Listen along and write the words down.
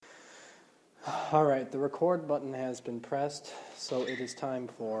All right, the record button has been pressed, so it is time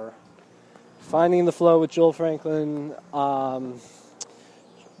for Finding the Flow with Joel Franklin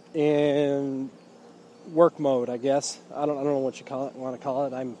in work mode, I guess. I don't know what you want to call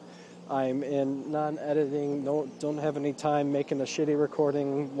it. I'm in non-editing, don't have any time making a shitty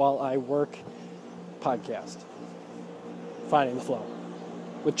recording while I work podcast. Finding the Flow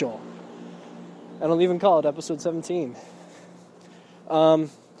with Joel. And I'll even call it episode 17.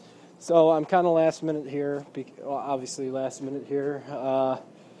 So I'm kind of last minute here, obviously last minute here.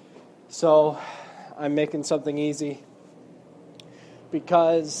 So I'm making something easy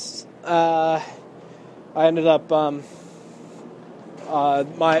because I ended up my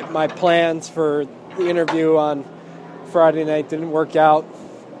plans for the interview on Friday night didn't work out,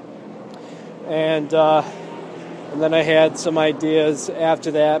 and then I had some ideas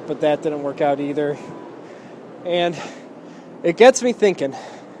after that, but that didn't work out either, and it gets me thinking.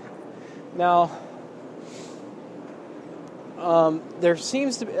 Now, there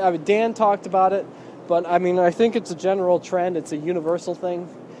seems to be, Dan talked about it, but I think it's a general trend, it's a universal thing,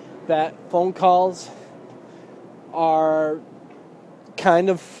 that phone calls are kind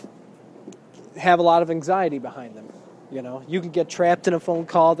of have a lot of anxiety behind them. You know, you can get trapped in a phone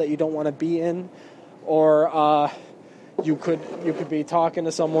call that you don't want to be in, or you could be talking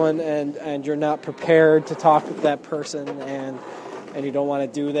to someone and you're not prepared to talk with that person, and you don't want to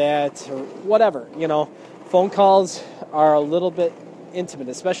do that, or whatever. You know, phone calls are a little bit intimate,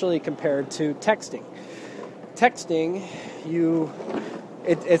 especially compared to texting. Texting,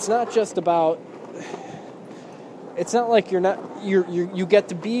 it's not just about. It's not like you get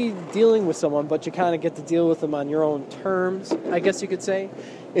to be dealing with someone, but you kind of get to deal with them on your own terms, I guess you could say.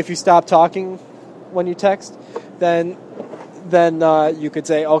 If you stop talking when you text, then you could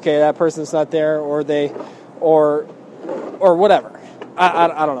say, okay, that person's not there, or whatever.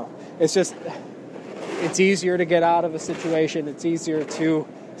 I don't know. It's just, it's easier to get out of a situation. It's easier to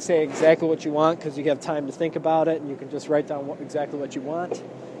say exactly what you want because you have time to think about it, and you can just write down exactly what you want.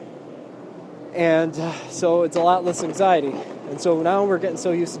 And so it's a lot less anxiety. And so now we're getting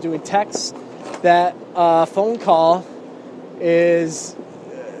so used to doing texts that phone call is,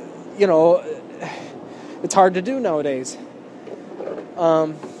 it's hard to do nowadays.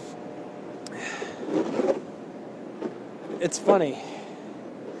 It's funny.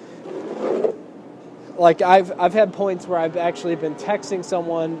 Like I've had points where I've actually been texting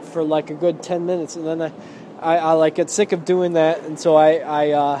someone for like a good 10 minutes, and then I like get sick of doing that, and so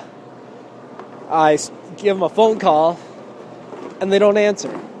I give them a phone call, and they don't answer.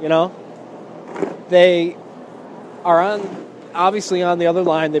 You know, they are obviously on the other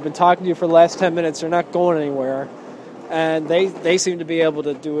line. They've been talking to you for the last 10 minutes. They're not going anywhere, and they seem to be able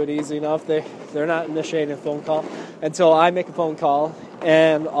to do it easy enough. They're not initiating a phone call, and so I make a phone call,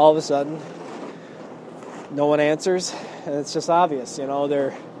 and all of a sudden, no one answers, and it's just obvious. You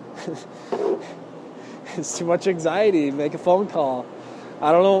know, it's too much anxiety to make a phone call.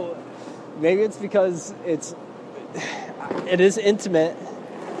 I don't know. Maybe it's because it is intimate,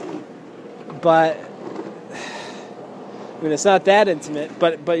 but it's not that intimate.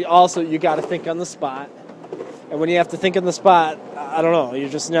 But also you got to think on the spot, and when you have to think on the spot, I don't know. You're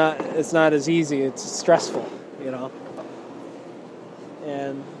just not. It's not as easy. It's stressful, you know.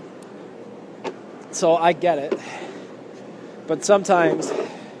 And so I get it, but sometimes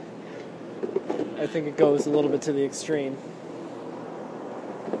I think it goes a little bit to the extreme.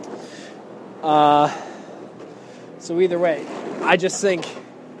 So either way, I just think,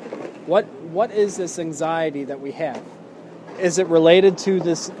 what is this anxiety that we have? Is it related to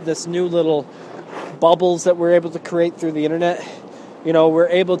this new little bubbles that we're able to create through the internet? You know, we're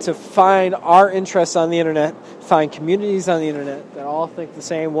able to find our interests on the internet, find communities on the internet that all think the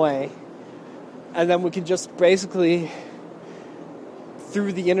same way, and then we can just basically,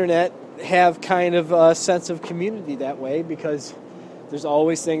 through the internet, have kind of a sense of community that way, because there's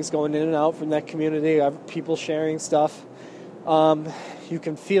always things going in and out from that community, people sharing stuff. You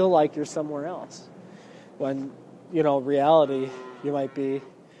can feel like you're somewhere else, when, reality, you might be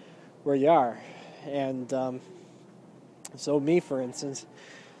where you are. And so me, for instance,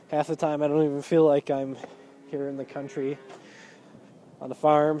 half the time I don't even feel like I'm here in the country on the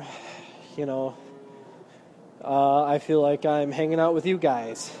farm. I feel like I'm hanging out with you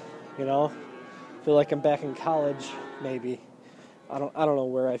guys, I feel like I'm back in college, maybe. I don't know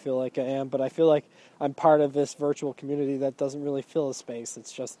where I feel like I am, but I feel like I'm part of this virtual community that doesn't really fill a space.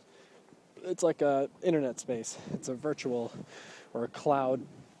 It's like a internet space. It's a virtual or a cloud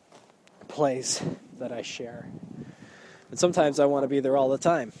place that I share. And sometimes I want to be there all the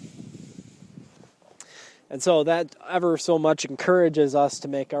time. And so that ever so much encourages us to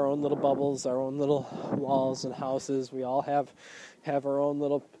make our own little bubbles, our own little walls and houses. We all have our own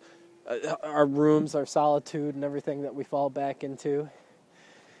little, our rooms, our solitude and everything that we fall back into.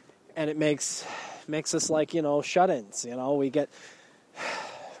 And it makes us like, shut-ins.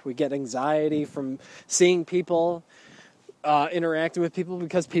 We get anxiety from seeing people, interacting with people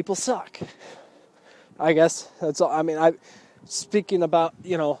because people suck. I guess that's all. I mean, speaking about,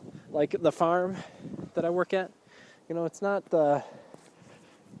 like the farm that I work at, it's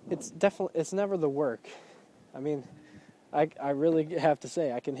never the work. I mean, I really have to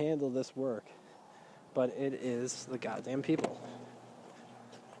say I can handle this work, but it is the goddamn people.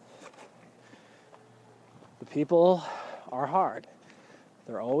 The people are hard.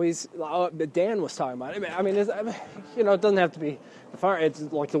 They're always, Dan was talking about it. I mean, it doesn't have to be the farm. It's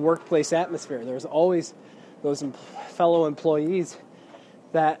like the workplace atmosphere. There's always those fellow employees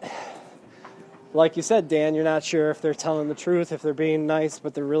that, like you said, Dan, you're not sure if they're telling the truth, if they're being nice,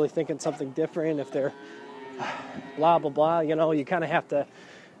 but they're really thinking something different, if they're blah, blah, blah. You kind of have to,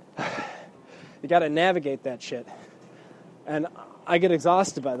 you got to navigate that shit. And I get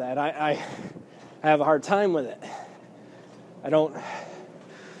exhausted by that. I have a hard time with it. I don't know.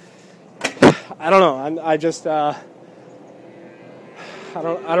 I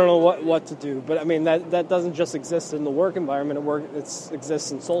don't know what to do. But I mean, that doesn't just exist in the work environment. It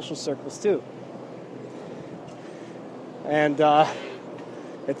exists in social circles too. And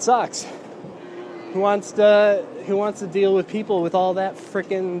it sucks. Who wants to deal with people with all that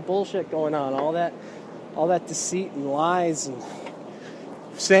freaking bullshit going on, all that deceit and lies and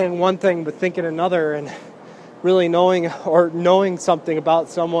saying one thing but thinking another, and really knowing something about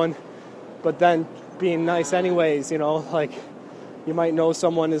someone but then being nice anyways, like you might know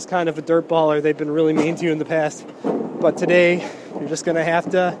someone is kind of a dirtball or they've been really mean to you in the past, but today you're just going to have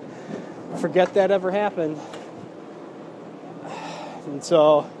to forget that ever happened. And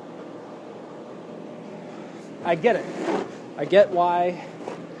so I get it. I get why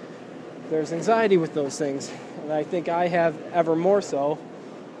there's anxiety with those things, and I think I have ever more so,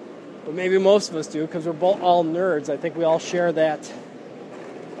 but maybe most of us do because we're both all nerds. I think we all share that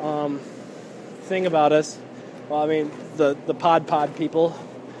thing about us. Well, I mean, the pod people,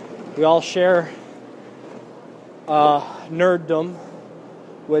 we all share nerddom,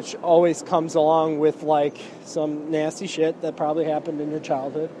 which always comes along with like some nasty shit that probably happened in your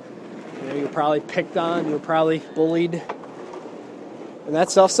childhood. You're probably picked on, you're probably bullied, and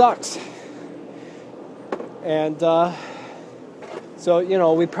that stuff sucks. And so,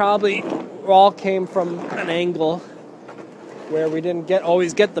 we all came from an angle where we didn't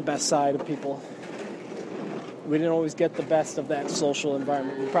always get the best side of people. We didn't always get the best of that social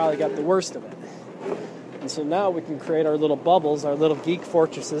environment. We probably got the worst of it. And so now we can create our little bubbles, our little geek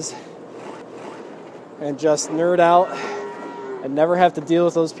fortresses, and just nerd out and never have to deal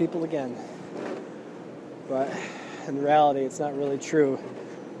with those people again. But in reality, it's not really true.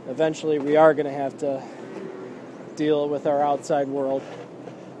 Eventually, we are going to have to deal with our outside world,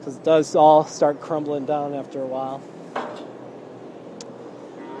 because it does all start crumbling down after a while.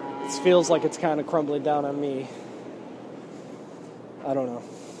 It feels like it's kind of crumbling down on me. I don't know.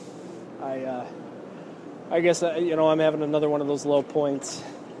 I guess, I'm having another one of those low points.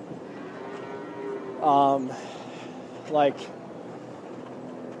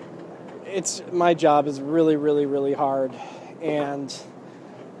 My job is really, really, really hard. And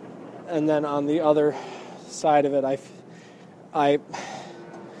then on the other side of it, I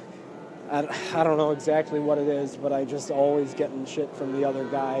don't know exactly what it is, but I just always getting shit from the other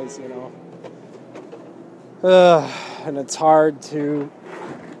guys, and it's hard to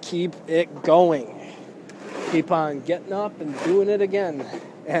keep it going. Keep on getting up and doing it again.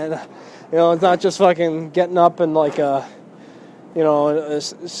 And, it's not just fucking getting up in like a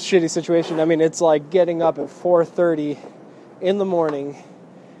shitty situation. I mean, it's like getting up at 4:30 in the morning.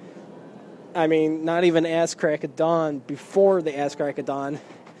 I mean, not even ass crack of dawn, before the ass crack of dawn.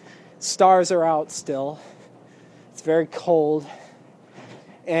 Stars are out still. It's very cold.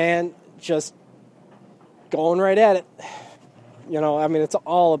 And just going right at it. It's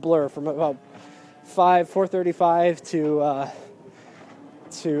all a blur from about 4:35 to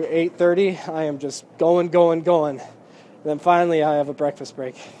 8:30. I am just going. And then finally I have a breakfast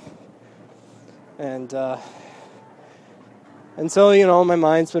break. And so, my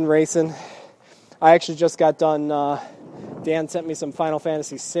mind's been racing. I actually just got done. Dan sent me some Final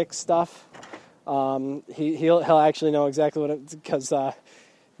Fantasy VI stuff. He'll actually know exactly what it's, because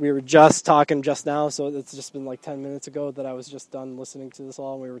we were just talking just now, so it's just been like 10 minutes ago that I was just done listening to this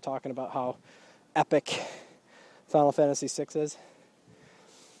all, and we were talking about how epic Final Fantasy VI is.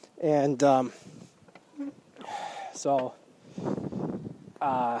 And So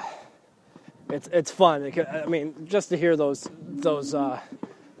it's fun. I mean, just to hear those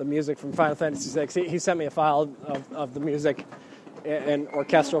the music from Final Fantasy VI. He sent me a file of the music in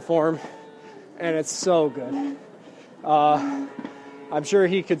orchestral form, and it's so good. I'm sure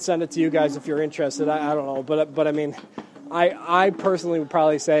he could send it to you guys if you're interested. I don't know, but I mean, I personally would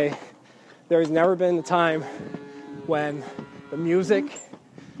probably say there's never been a time when the music,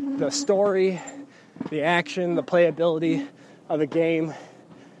 the story, the action, the playability of a game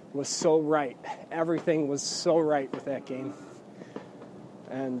was so right. Everything was so right with that game.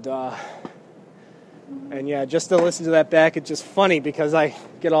 And yeah, just to listen to that back, it's just funny because I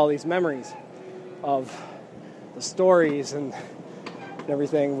get all these memories of the stories and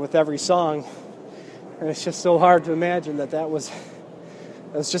everything with every song. And it's just so hard to imagine that was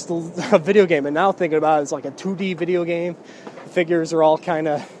just a video game. And now thinking about it, it's like a 2D video game. The figures are all kind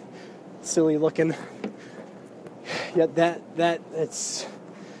of silly looking. Yet that it's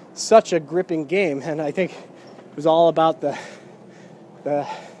such a gripping game, and I think it was all about the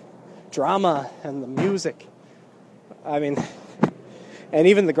drama and the music. I mean, and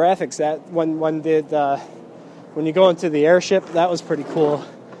even the graphics. That when you go into the airship, that was pretty cool.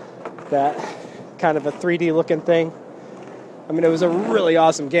 That kind of a 3D looking thing. I mean, it was a really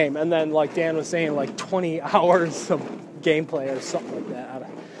awesome game. And then, like Dan was saying, like 20 hours of gameplay or something like that.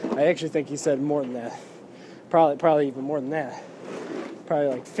 I actually think he said more than that. Probably even more than that. Probably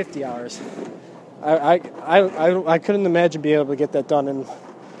like 50 hours. I couldn't imagine being able to get that done in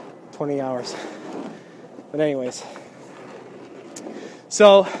 20 hours. But anyways.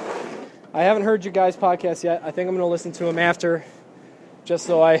 So, I haven't heard your guys' podcast yet. I think I'm going to listen to them after. Just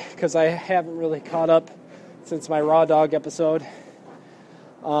because I haven't really caught up since my Raw Dog episode.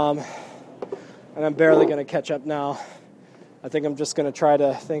 And I'm barely going to catch up now. I think I'm just going to try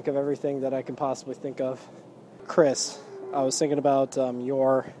to think of everything that I can possibly think of. Chris, I was thinking about you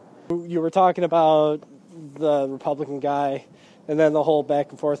were talking about the Republican guy, and then the whole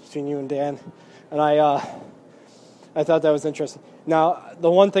back and forth between you and Dan, and I thought that was interesting. Now, the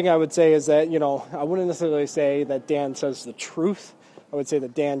one thing I would say is that, I wouldn't necessarily say that Dan says the truth. I would say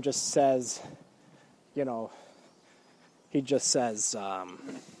that Dan just says, he just says,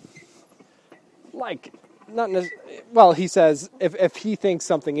 he says if he thinks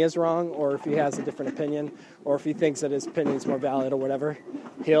something is wrong, or if he has a different opinion, or if he thinks that his opinion is more valid or whatever,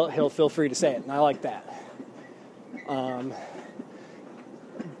 he'll feel free to say it, and I like that.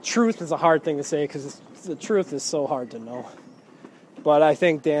 Truth is a hard thing to say because the truth is so hard to know. But I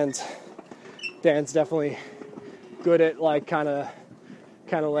think Dan's definitely good at like kind of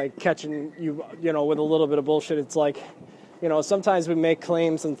like catching you, with a little bit of bullshit. It's like, sometimes we make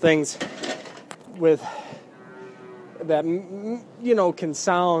claims and things with that, can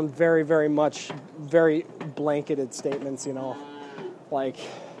sound very, very much very blanketed statements, like,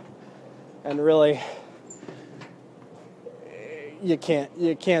 and really you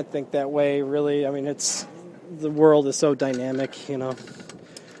can't think that way, really. I mean, the world is so dynamic,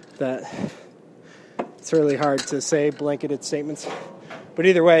 that it's really hard to say blanketed statements. But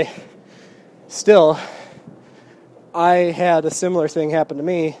either way, still, I had a similar thing happen to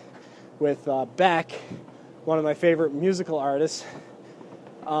me with Beck, one of my favorite musical artists,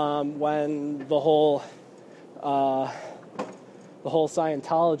 when the whole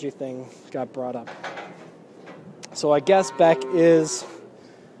Scientology thing got brought up. So I guess Beck is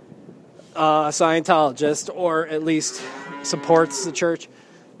a Scientologist, or at least supports the church.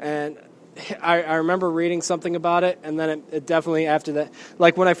 And I remember reading something about it, and then it definitely after that,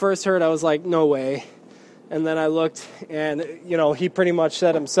 like when I first heard, I was like, no way. And then I looked, and he pretty much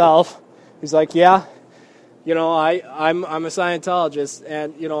said himself, he's like, yeah, I'm a Scientologist,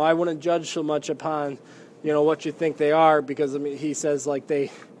 and I wouldn't judge so much upon what you think they are, because he says like they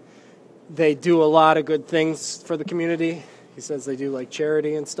do a lot of good things for the community. He says they do like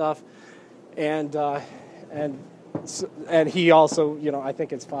charity and stuff, and he also, I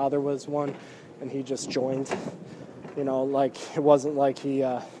think his father was one, and he just joined. Like it wasn't like he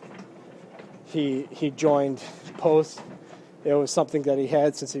joined post. It was something that he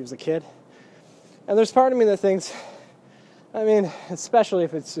had since he was a kid. And there's part of me that thinks, I mean, especially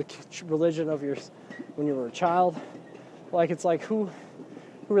if it's a religion of yours when you were a child, like it's like who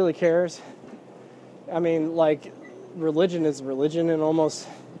really cares? I mean, like religion is religion, and almost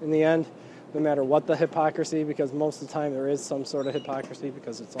in the end, no matter what the hypocrisy, because most of the time there is some sort of hypocrisy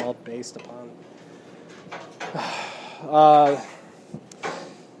because it's all based upon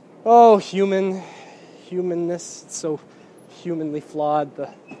humanness. It's so humanly flawed, the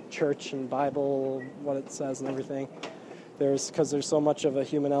church and Bible, what it says and everything. Because there's so much of a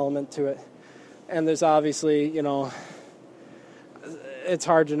human element to it. and there's obviously, it's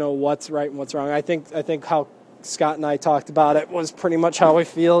hard to know what's right and what's wrong. I think how Scott and I talked about it was pretty much how I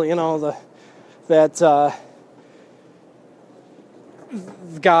feel, that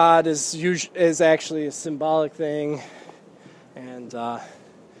God is actually a symbolic thing, and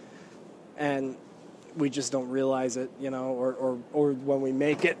we just don't realize it, or when we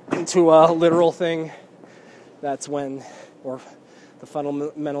make it into a literal thing, that's when, or the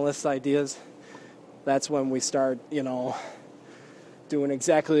fundamentalist ideas, that's when we start, doing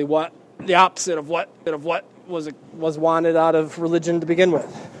exactly what the opposite of what was wanted out of religion to begin with,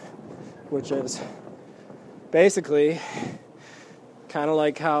 which is basically kind of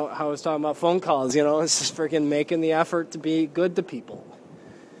like how I was talking about phone calls, it's just freaking making the effort to be good to people.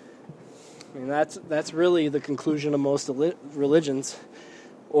 I mean, that's really the conclusion of most religions,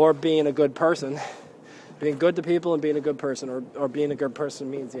 or being a good person. Being good to people and being a good person, or being a good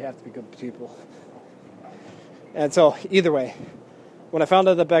person means you have to be good to people. And so, either way, when I found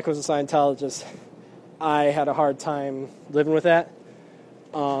out that Beck was a Scientologist, I had a hard time living with that.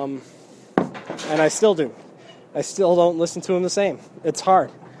 And I still do. I still don't listen to him the same. It's hard.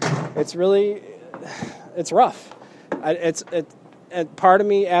 It's rough. And part of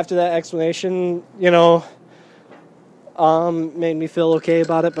me, after that explanation, made me feel okay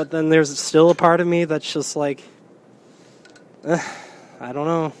about it, but then there's still a part of me that's just like, I don't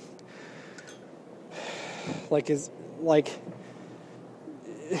know.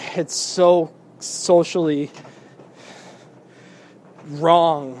 It's so socially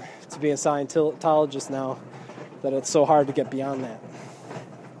wrong to be a Scientologist now that it's so hard to get beyond that.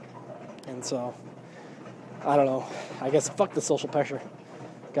 And so, I don't know. I guess fuck the social pressure.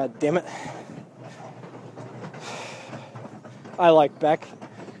 God damn it. I like Beck.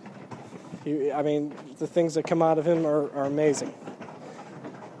 The things that come out of him are amazing.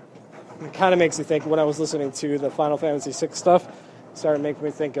 It kind of makes me think, when I was listening to the Final Fantasy VI stuff, it started making me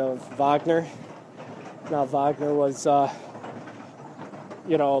think of Wagner. Now, Wagner was, an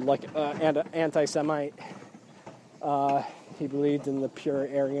anti-Semite. He believed in the pure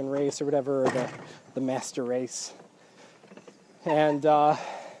Aryan race or whatever, or the master race. And,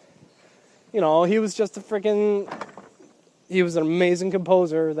 he was just he was an amazing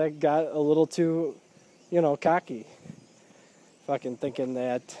composer that got a little too, cocky. Fucking thinking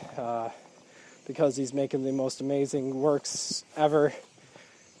that because he's making the most amazing works ever,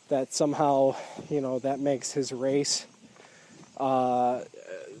 that somehow, that makes his race better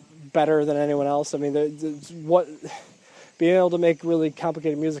than anyone else. I mean, being able to make really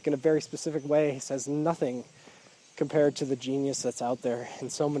complicated music in a very specific way says nothing compared to the genius that's out there in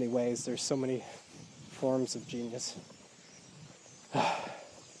so many ways. There's so many forms of genius.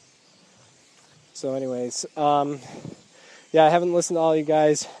 So anyways, I haven't listened to all you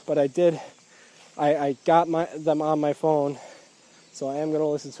guys, but I did. I got them on my phone, so I am going to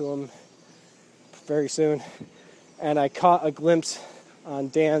listen to them very soon. And I caught a glimpse on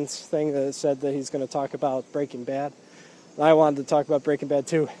Dan's thing that said that he's going to talk about Breaking Bad. And I wanted to talk about Breaking Bad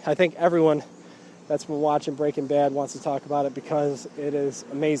too. I think everyone that's been watching Breaking Bad wants to talk about it because it is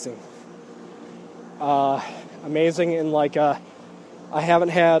amazing. Amazing in I haven't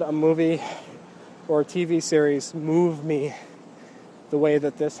had a movie or a TV series move me the way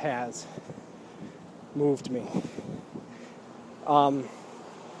that this has moved me. And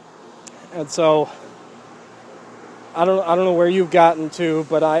so I don't know where you've gotten to,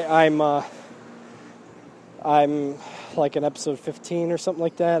 but I'm like in episode 15 or something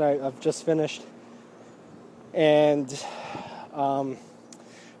like that. I've just finished, and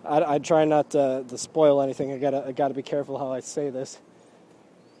I try not to spoil anything. I gotta be careful how I say this,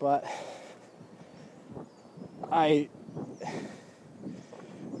 but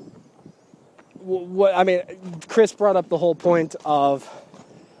Chris brought up the whole point of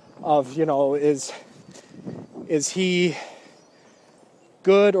is he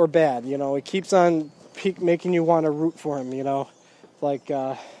good or bad? He keeps on making you want to root for him.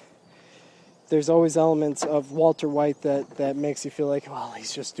 There's always elements of Walter White that makes you feel like, well,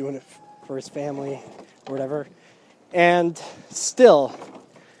 he's just doing it for his family or whatever. And still,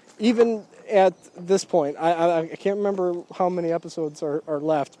 even at this point, I can't remember how many episodes are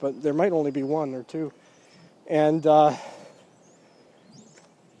left, but there might only be one or two. And I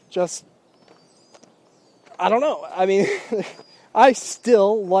don't know. I mean, I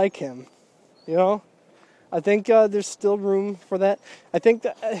still like him, I think there's still room for that. I think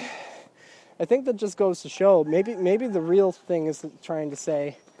that just goes to show, maybe the real thing is trying to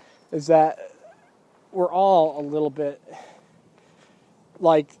say is that we're all a little bit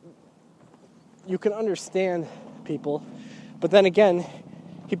you can understand people, but then again,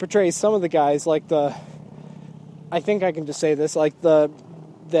 he portrays some of the guys like I think I can just say this, like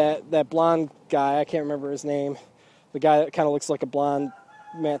that blonde guy, I can't remember his name, the guy that kind of looks like a blonde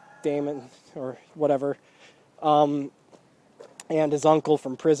Matt Damon or whatever, and his uncle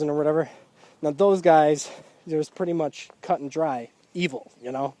from prison or whatever. Now those guys, there's pretty much cut and dry evil,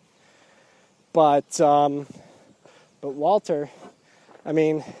 you know. But Walter, I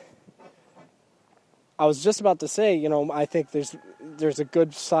mean, I was just about to say, you know, I think there's a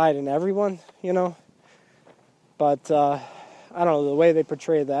good side in everyone, you know. But I don't know, the way they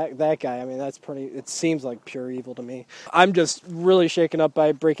portray that guy, I mean, it seems like pure evil to me. I'm just really shaken up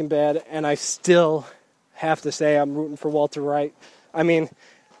by Breaking Bad, and I still have to say I'm rooting for Walter White. I mean,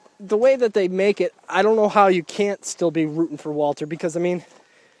 the way that they make it, I don't know how you can't still be rooting for Walter, because, I mean,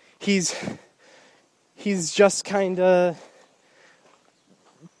 he's just kind of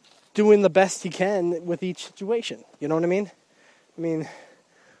doing the best he can with each situation. You know what I mean? I mean,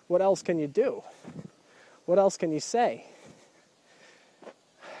 what else can you do? What else can you say?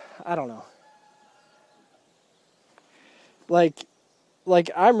 I don't know. Like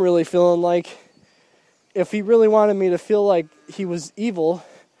I'm really feeling like if he really wanted me to feel like he was evil,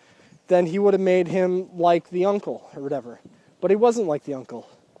 then he would have made him like the uncle or whatever. But he wasn't like the uncle.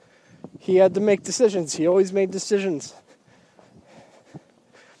 He had to make decisions. He always made decisions.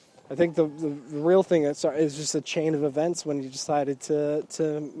 I think the real thing is just a chain of events when he decided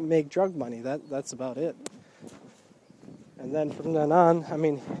to make drug money. That's about it. And then from then on, I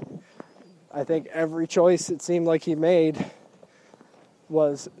mean, I think every choice it seemed like he made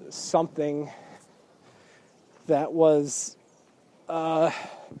was something that was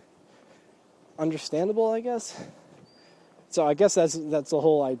understandable, I guess. So I guess that's the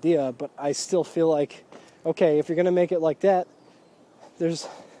whole idea, but I still feel like, okay, if you're going to make it like that,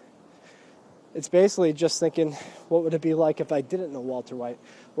 it's basically just thinking, what would it be like if I didn't know Walter White?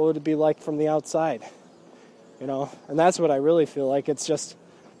 What would it be like from the outside? You know, and that's what I really feel like. It's just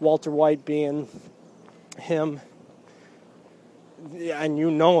Walter White being him, and you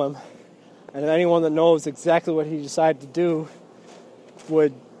know him, and anyone that knows exactly what he decided to do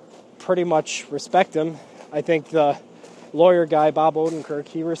would pretty much respect him. I think the lawyer guy, Bob Odenkirk,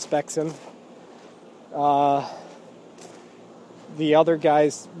 he respects him. The other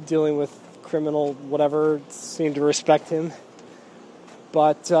guys dealing with criminal whatever seem to respect him.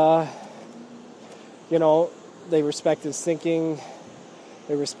 But, you know, they respect his thinking.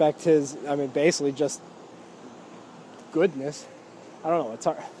 They respect his, I mean, basically just goodness. I don't know, it's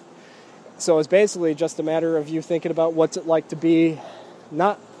hard. So it's basically just a matter of you thinking about what's it like to be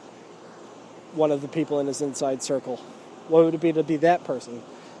not one of the people in his inside circle. What would it be to be that person?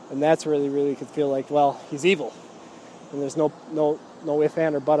 And that's really could feel like, well, he's evil. And there's no if,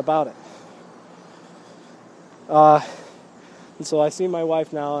 and, or but about it. And so I see my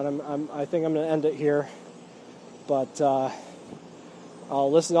wife now, and I think I'm going to end it here. But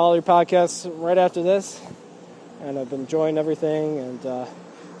I'll listen to all your podcasts right after this. And I've been enjoying everything. And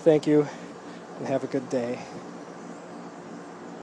thank you, and have a good day.